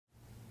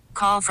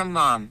Call from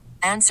mom.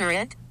 Answer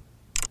it.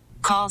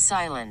 Call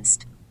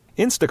silenced.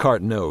 Instacart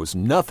knows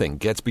nothing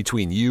gets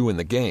between you and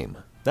the game.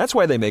 That's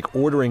why they make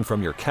ordering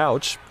from your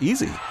couch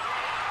easy.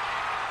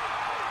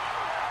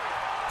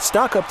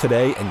 Stock up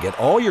today and get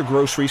all your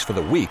groceries for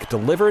the week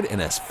delivered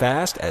in as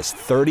fast as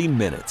 30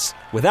 minutes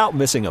without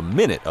missing a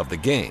minute of the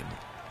game.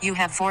 You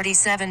have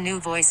 47 new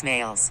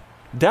voicemails.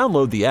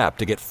 Download the app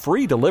to get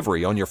free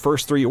delivery on your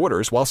first 3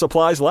 orders while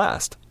supplies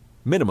last.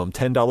 Minimum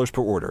 $10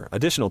 per order.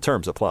 Additional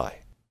terms apply.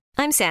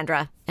 I'm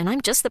Sandra, and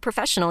I'm just the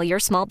professional your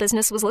small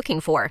business was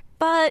looking for.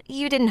 But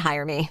you didn't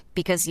hire me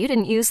because you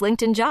didn't use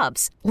LinkedIn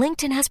Jobs.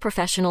 LinkedIn has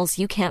professionals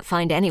you can't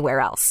find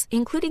anywhere else,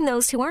 including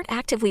those who aren't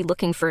actively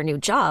looking for a new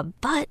job,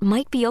 but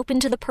might be open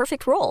to the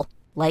perfect role,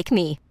 like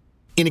me.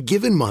 In a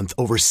given month,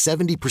 over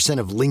 70%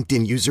 of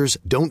LinkedIn users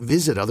don't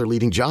visit other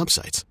leading job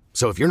sites.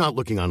 So if you're not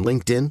looking on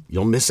LinkedIn,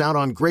 you'll miss out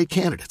on great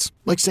candidates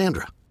like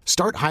Sandra.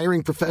 Start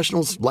hiring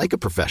professionals like a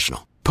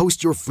professional.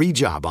 Post your free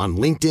job on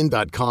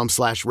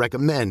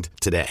linkedin.com/recommend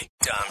today.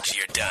 Dom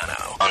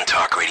Giordano on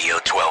Talk Radio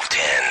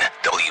 1210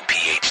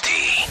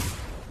 WPHT.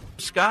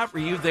 Scott, were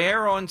you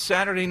there on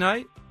Saturday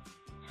night?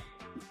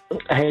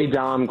 Hey,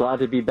 Dom, glad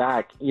to be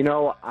back. You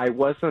know, I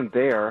wasn't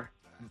there,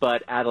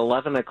 but at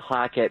 11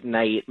 o'clock at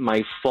night,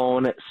 my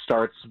phone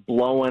starts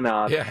blowing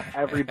up. Yeah.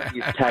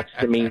 Everybody's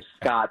texting me,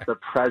 Scott, the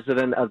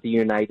President of the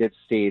United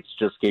States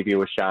just gave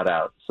you a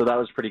shout-out. So that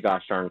was pretty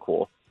gosh darn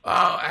cool.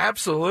 Oh,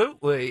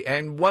 absolutely.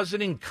 And was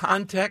it in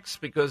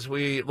context? Because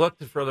we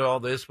looked for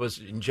all this. Was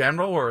it in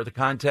general, or the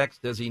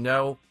context? Does he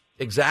know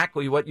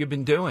exactly what you've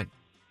been doing?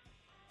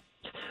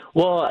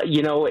 Well,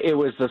 you know, it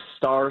was a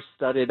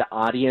star-studded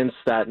audience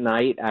that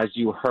night. As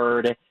you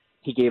heard,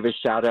 he gave a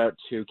shout-out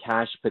to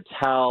Kash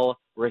Patel,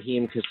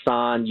 Raheem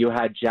Kassan. You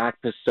had Jack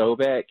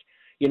Posobiec.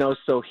 You know,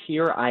 so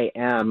here I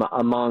am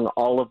among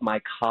all of my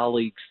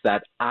colleagues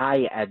that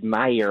I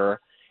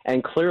admire.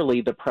 And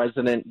clearly the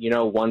president, you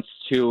know, wants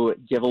to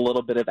give a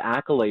little bit of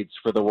accolades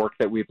for the work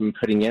that we've been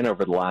putting in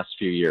over the last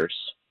few years.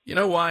 You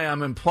know why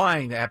I'm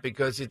implying that?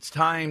 Because it's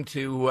time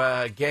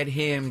to get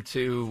him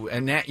to,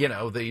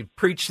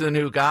 preach the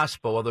new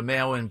gospel of the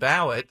mail-in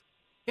ballot.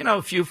 You know,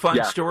 a few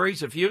fun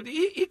stories. If you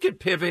could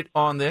pivot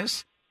on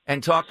this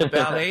and talk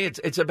about, hey,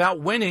 it's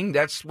about winning.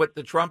 That's what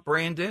the Trump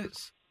brand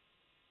is.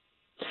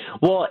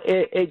 Well,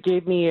 it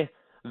gave me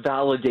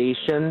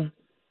validation.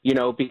 You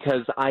know,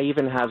 because I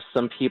even have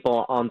some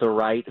people on the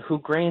right who,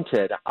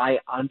 granted, I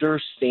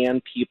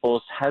understand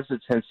people's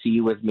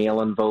hesitancy with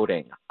mail-in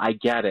voting. I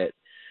get it.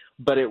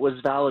 But it was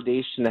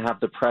validation to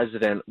have the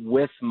president,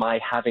 with my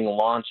having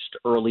launched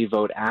Early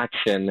Vote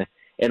Action,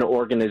 an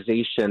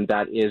organization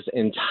that is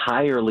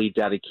entirely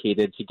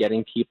dedicated to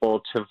getting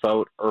people to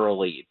vote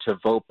early, to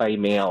vote by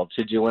mail,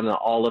 to do an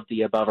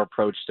all-of-the-above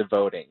approach to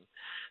voting.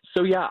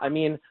 So, yeah, I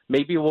mean,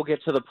 maybe we'll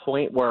get to the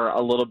point where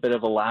a little bit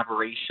of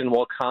elaboration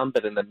will come.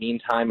 But in the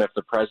meantime, if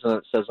the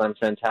president says I'm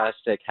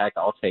fantastic, heck,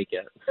 I'll take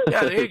it.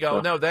 Yeah, there you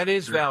go. No, that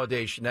is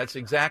validation. That's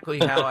exactly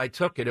how I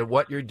took it, and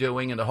what you're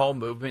doing and the whole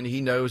movement.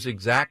 He knows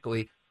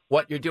exactly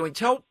what you're doing.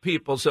 Tell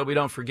people, so we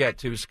don't forget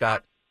to,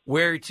 Scott,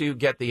 where to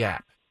get the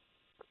app.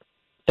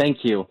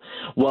 Thank you.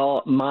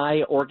 Well,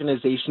 my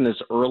organization is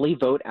Early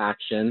Vote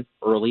Action,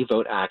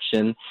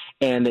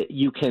 and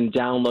you can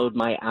download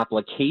my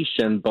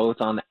application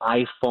both on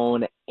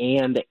iPhone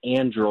and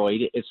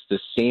Android. It's the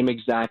same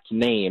exact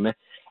name,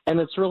 and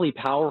it's really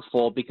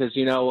powerful because,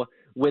 you know,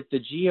 with the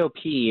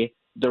GOP,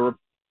 the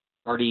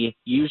Party,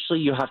 usually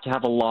you have to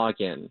have a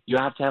login. You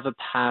have to have a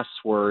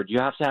password. You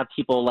have to have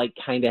people like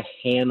kind of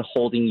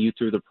hand-holding you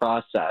through the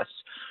process.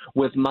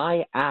 With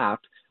my app,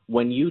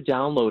 when you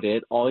download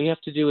it, all you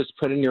have to do is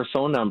put in your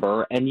phone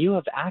number, and you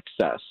have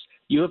access.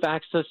 You have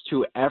access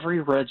to every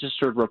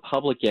registered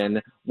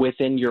Republican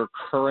within your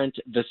current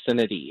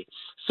vicinity.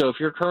 So if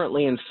you're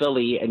currently in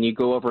Philly and you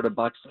go over to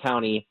Bucks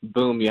County,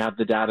 boom, you have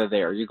the data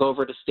there. You go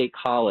over to State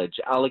College,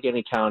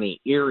 Allegheny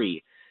County,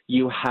 Erie,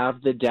 you have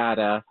the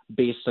data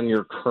based on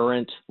your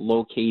current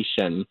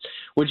location,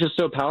 which is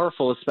so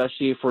powerful,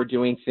 especially if we're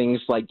doing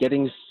things like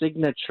getting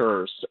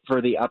signatures for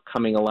the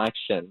upcoming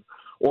election,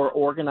 or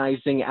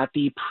organizing at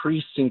the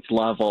precinct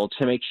level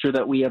to make sure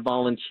that we have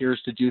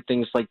volunteers to do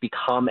things like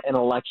become an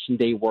election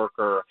day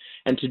worker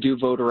and to do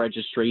voter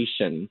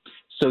registration.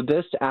 So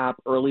this app,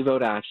 Early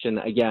Vote Action,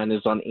 again,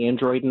 is on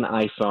Android and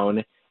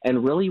iPhone,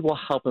 and really will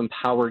help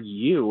empower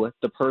you,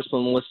 the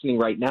person listening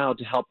right now,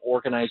 to help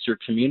organize your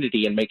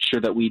community and make sure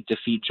that we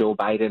defeat Joe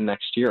Biden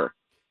next year.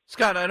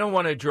 Scott, I don't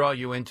want to draw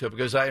you into it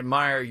because I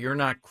admire you're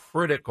not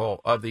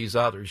critical of these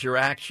others. Your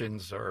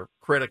actions are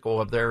critical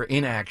of their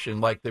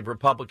inaction, like the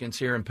Republicans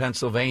here in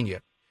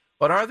Pennsylvania.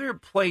 But are there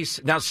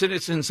places now?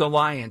 Citizens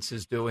Alliance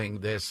is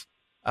doing this.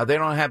 They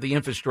don't have the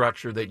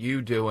infrastructure that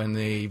you do, and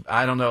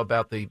I don't know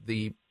about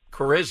the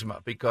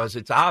charisma, because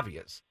it's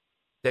obvious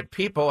that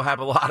people have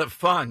a lot of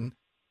fun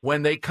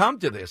when they come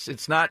to this.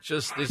 It's not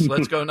just this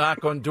let's go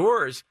knock on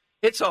doors.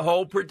 It's a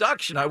whole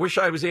production. I wish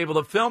I was able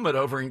to film it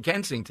over in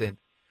Kensington.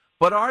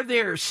 But are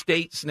there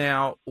states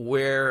now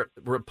where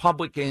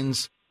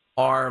Republicans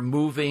are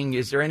moving?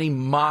 Is there any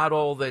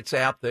model that's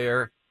out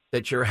there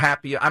that you're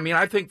happy? I mean,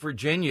 I think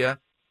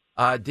Virginia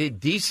did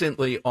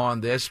decently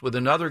on this with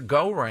another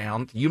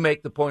go-round. You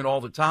make the point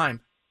all the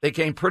time. They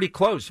came pretty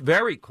close,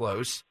 very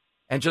close,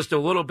 and just a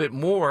little bit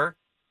more,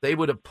 they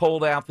would have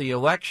pulled out the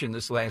election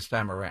this last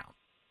time around.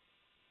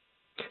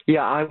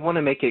 Yeah, I want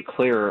to make it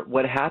clear.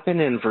 What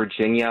happened in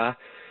Virginia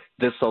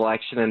this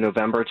election in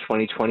November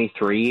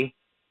 2023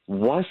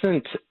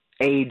 wasn't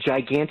a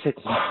gigantic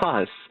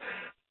loss.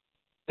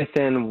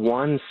 Within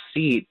one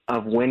seat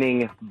of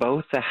winning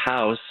both the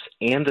House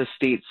and the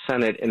state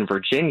Senate in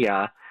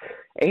Virginia.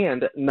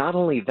 And not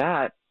only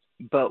that,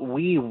 but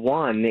we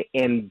won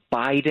in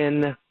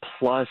Biden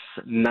plus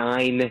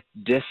 9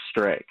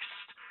 districts.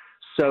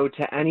 So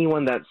to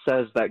anyone that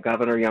says that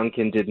Governor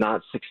Youngkin did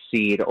not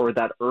succeed or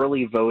that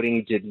early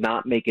voting did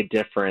not make a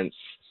difference,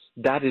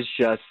 that is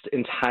just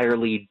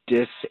entirely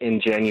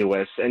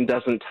disingenuous and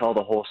doesn't tell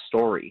the whole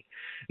story.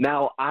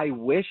 Now, I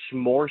wish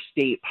more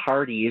state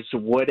parties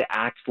would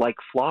act like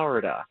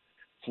Florida.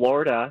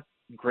 Florida,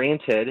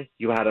 granted,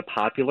 you had a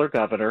popular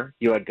governor.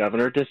 You had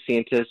Governor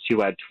DeSantis.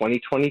 You had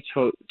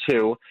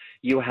 2022.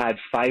 You had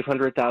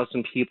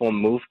 500,000 people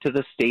move to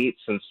the state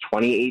since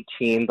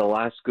 2018, the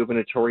last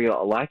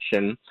gubernatorial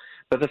election.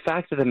 But the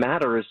fact of the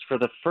matter is, for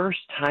the first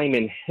time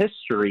in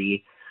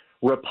history,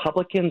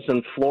 Republicans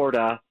in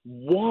Florida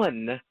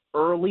won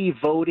early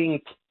voting,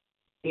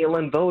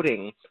 mail-in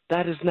voting.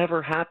 That has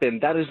never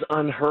happened. That is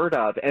unheard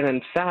of. And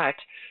in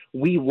fact,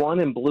 we won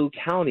in blue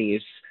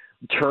counties,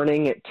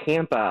 turning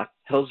Tampa,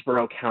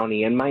 Hillsborough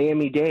County, and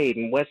Miami-Dade,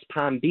 and West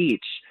Palm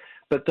Beach.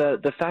 But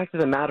the fact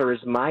of the matter is,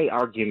 my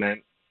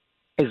argument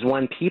is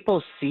when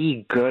people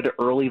see good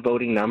early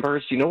voting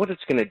numbers, you know what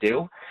it's going to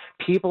do?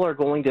 People are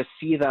going to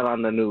see that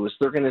on the news.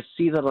 They're going to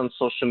see that on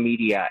social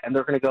media, and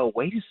they're going to go,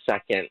 wait a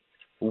second,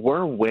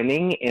 we're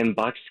winning in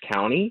Bucks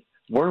County?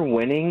 We're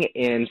winning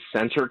in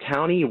Centre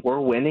County? We're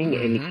winning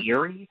in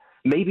Erie?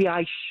 Maybe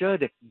I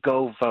should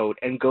go vote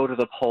and go to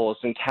the polls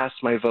and cast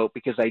my vote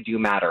because I do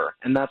matter.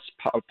 And that's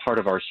part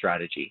of our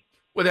strategy.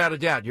 Without a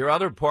doubt. Your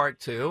other part,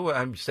 too,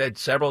 I've said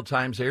several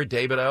times here,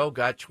 David O.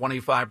 got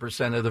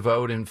 25% of the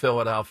vote in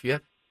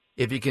Philadelphia.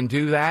 If you can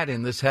do that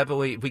in this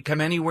heavily, if we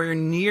come anywhere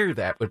near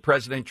that with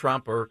President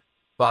Trump or,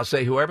 I'll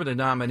say, whoever the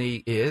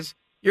nominee is,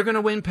 you're going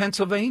to win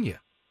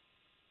Pennsylvania.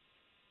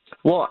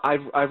 Well,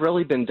 I've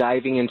really been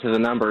diving into the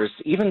numbers.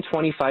 Even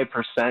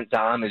 25%,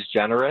 Dom, is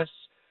generous.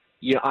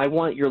 I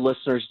want your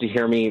listeners to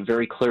hear me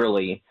very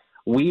clearly.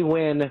 We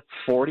win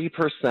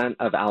 40%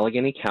 of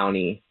Allegheny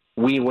County.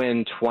 We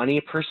win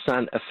 20%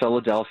 of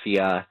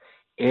Philadelphia.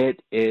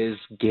 It is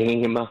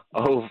game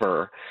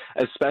over,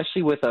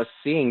 especially with us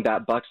seeing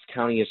that Bucks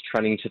County is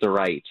trending to the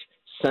right.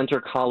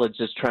 Centre College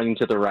is trending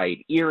to the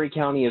right. Erie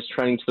County is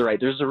trending to the right.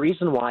 There's a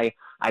reason why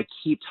I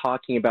keep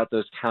talking about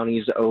those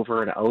counties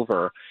over and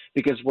over,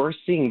 because we're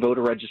seeing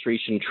voter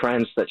registration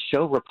trends that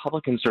show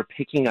Republicans are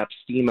picking up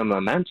steam and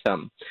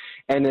momentum.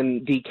 And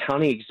in the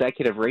county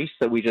executive race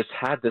that we just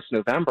had this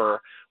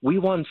November, we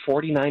won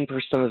 49%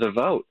 of the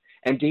vote,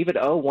 and David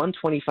O. won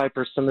 25%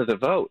 of the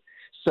vote.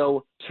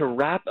 So to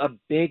wrap a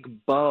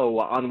big bow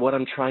on what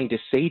I'm trying to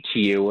say to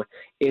you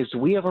is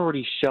we have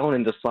already shown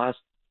in this last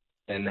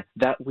season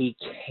that we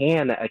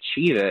can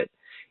achieve it.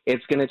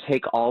 It's going to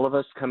take all of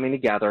us coming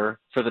together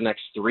for the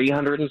next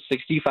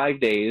 365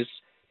 days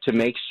to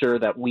make sure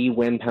that we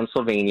win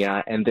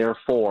Pennsylvania, and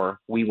therefore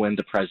we win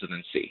the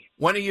presidency.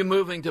 When are you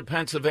moving to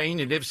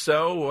Pennsylvania? And if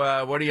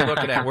so, what are you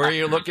looking at? Where are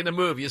you looking to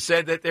move? You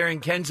said that they're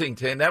in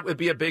Kensington. That would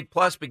be a big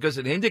plus because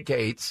it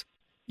indicates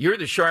you're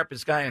the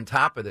sharpest guy on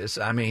top of this.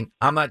 I mean,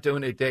 I'm not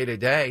doing it day to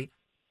day.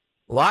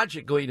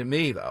 Logically, to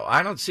me, though,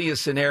 I don't see a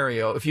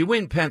scenario. If you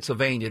win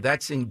Pennsylvania,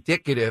 that's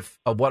indicative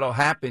of what will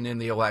happen in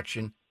the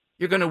election.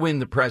 You're going to win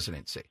the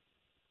presidency.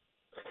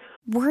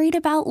 Worried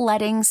about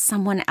letting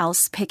someone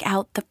else pick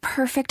out the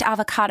perfect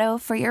avocado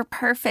for your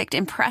perfect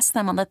impress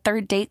them on the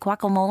third date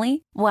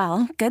guacamole?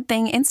 Well, good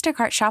thing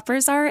Instacart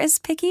shoppers are as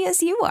picky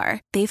as you are.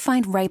 They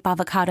find ripe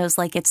avocados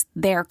like it's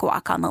their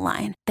guac on the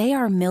line. They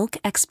are milk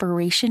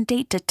expiration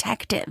date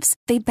detectives.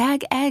 They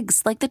bag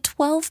eggs like the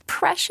 12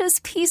 precious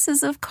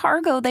pieces of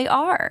cargo they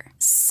are.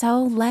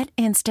 So let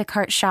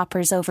Instacart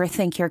shoppers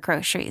overthink your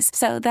groceries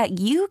so that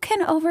you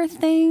can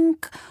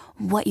overthink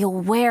what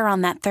you'll wear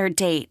on that third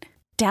date.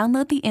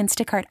 Download the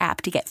Instacart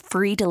app to get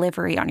free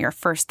delivery on your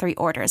first 3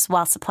 orders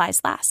while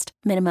supplies last.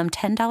 Minimum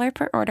 $10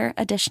 per order.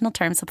 Additional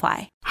terms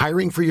apply.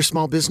 Hiring for your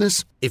small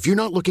business? If you're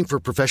not looking for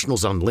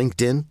professionals on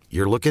LinkedIn,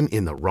 you're looking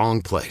in the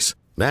wrong place.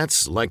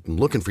 That's like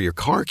looking for your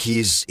car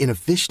keys in a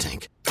fish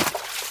tank.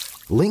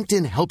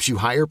 LinkedIn helps you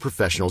hire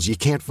professionals you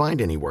can't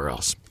find anywhere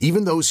else,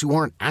 even those who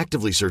aren't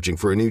actively searching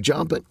for a new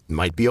job but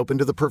might be open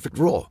to the perfect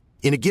role.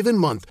 In a given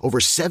month, over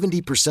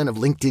 70% of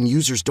LinkedIn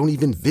users don't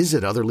even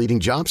visit other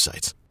leading job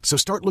sites. So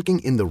start looking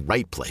in the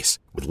right place.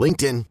 With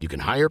LinkedIn, you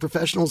can hire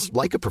professionals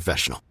like a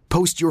professional.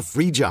 Post your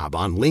free job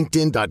on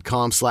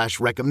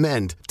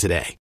linkedin.com/recommend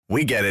today.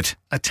 We get it.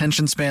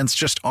 Attention spans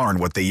just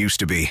aren't what they used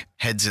to be.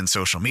 Heads in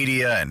social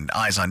media and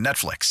eyes on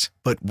Netflix.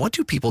 But what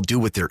do people do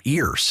with their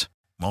ears?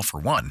 Well,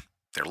 for one,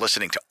 they're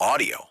listening to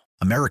audio.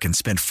 Americans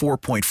spend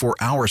 4.4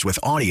 hours with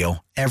audio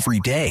every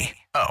day.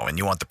 Oh, and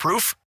you want the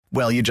proof?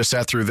 Well, you just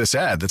sat through this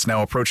ad that's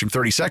now approaching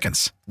 30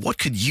 seconds. What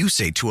could you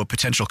say to a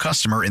potential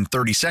customer in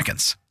 30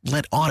 seconds?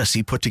 Let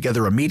Odyssey put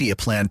together a media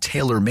plan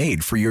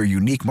tailor-made for your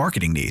unique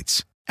marketing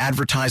needs.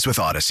 Advertise with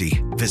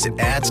Odyssey. Visit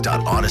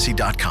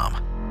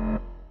ads.odyssey.com.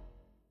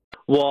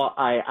 Well,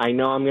 I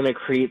know I'm going to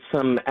create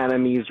some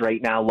enemies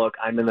right now. Look,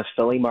 I'm in the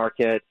Philly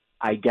market.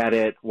 I get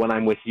it. When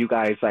I'm with you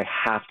guys, I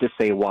have to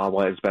say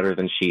Wawa is better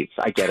than Sheetz.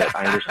 I get it.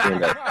 I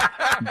understand it.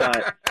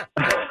 But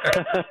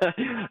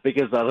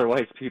because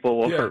otherwise people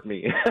will hurt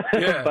me.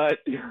 But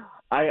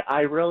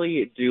I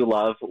really do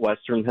love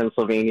Western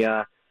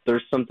Pennsylvania.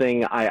 There's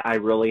something I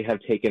really have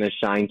taken a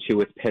shine to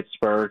with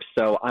Pittsburgh.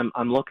 So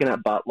I'm looking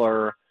at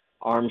Butler,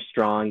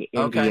 Armstrong,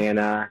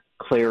 Indiana,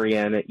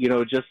 Clarion,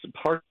 just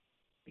part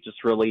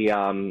just really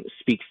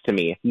speaks to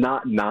me.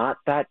 Not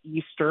that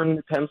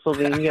Eastern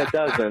Pennsylvania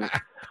doesn't,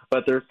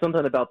 but there's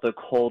something about the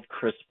cold,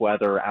 crisp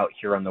weather out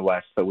here on the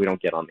West that we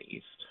don't get on the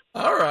East.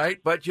 All right,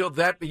 but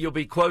you'll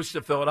be close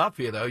to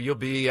Philadelphia, though. You'll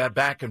be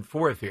back and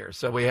forth here,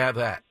 so we have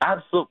that.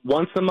 Absolutely,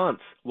 once a month.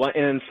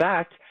 And in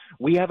fact,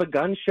 we have a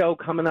gun show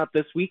coming up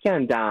this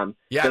weekend, Dom.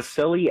 Yes. The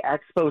Philly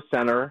Expo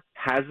Center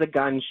has a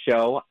gun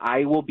show.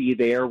 I will be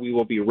there. We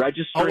will be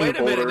registering wait a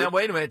voters. minute.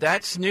 Wait a minute.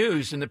 That's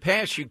news. In the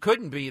past, you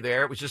couldn't be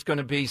there. It was just going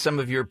to be some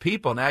of your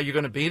people. Now you're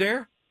going to be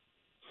there?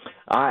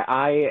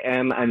 I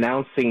am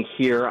announcing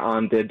here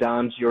on the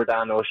Dom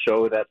Giordano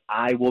show that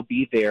I will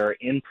be there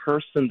in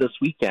person this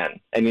weekend.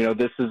 And,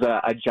 this is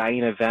a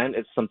giant event.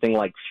 It's something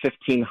like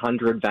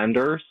 1,500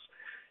 vendors.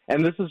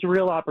 And this is a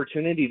real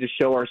opportunity to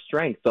show our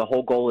strength. The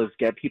whole goal is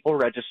get people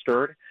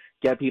registered,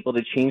 get people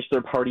to change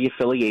their party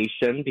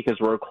affiliation because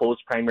we're a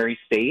closed primary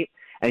state,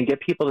 and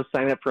get people to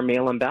sign up for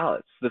mail-in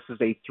ballots. This is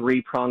a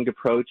three-pronged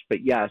approach,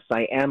 but yes,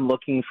 I am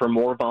looking for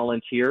more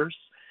volunteers.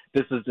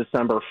 This is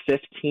December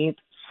 15th,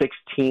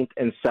 16th,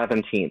 and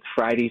 17th,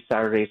 Friday,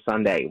 Saturday,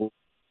 Sunday,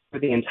 for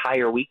the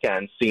entire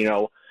weekend.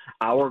 So,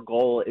 our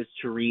goal is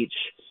to reach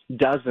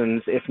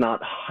dozens, if not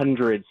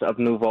hundreds, of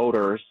new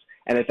voters.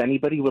 And if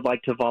anybody would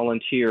like to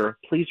volunteer,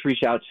 please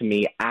reach out to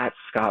me at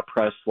Scott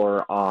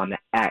Presler on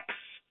X,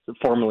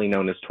 formerly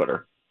known as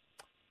Twitter.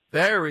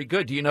 Very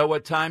good. Do you know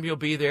what time you'll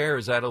be there, or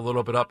is that a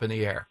little bit up in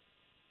the air?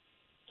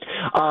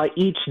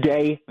 Each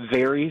day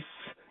varies,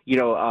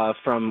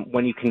 from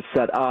when you can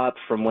set up,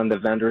 from when the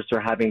vendors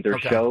are having their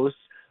shows.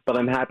 But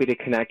I'm happy to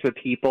connect with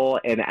people,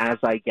 and as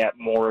I get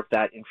more of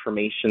that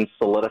information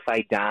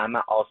solidified, Dom,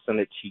 I'll send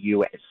it to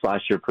you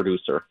 / your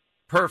producer.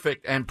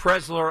 Perfect. And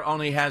Presler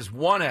only has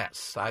one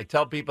S. I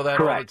tell people that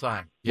Correct. all the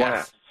time.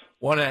 Yes.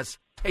 One S.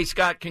 Hey,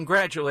 Scott,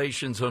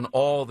 congratulations on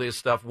all this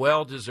stuff.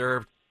 Well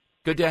deserved.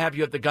 Good to have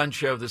you at the gun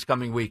show this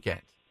coming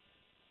weekend.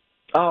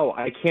 Oh,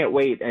 I can't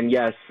wait. And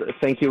yes,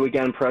 thank you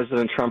again,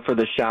 President Trump, for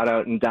the shout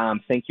out. And Dom,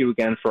 thank you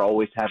again for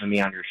always having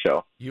me on your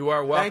show. You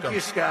are welcome. Thank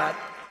you, Scott.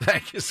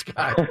 Thank you,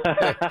 Scott.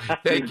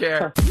 Take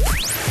care.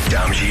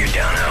 Dom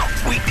Giordano,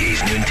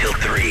 weekdays noon till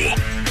 3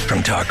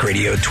 from Talk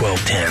Radio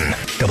 1210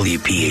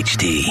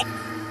 WPHT.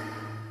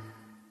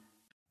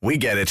 We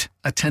get it.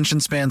 Attention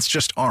spans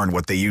just aren't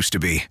what they used to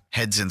be.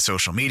 Heads in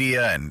social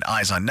media and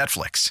eyes on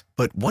Netflix.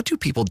 But what do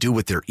people do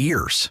with their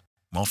ears?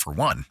 Well, for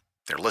one,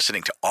 they're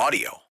listening to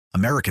audio.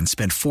 Americans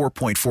spend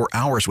 4.4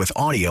 hours with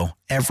audio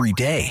every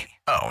day.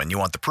 Oh, and you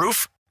want the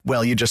proof?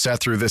 Well, you just sat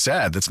through this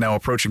ad that's now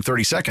approaching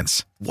 30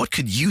 seconds. What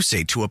could you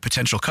say to a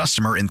potential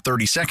customer in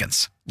 30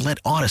 seconds? Let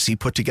Odyssey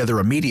put together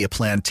a media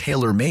plan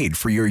tailor-made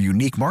for your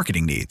unique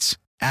marketing needs.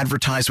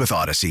 Advertise with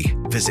Odyssey.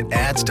 Visit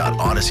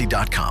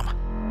ads.odyssey.com.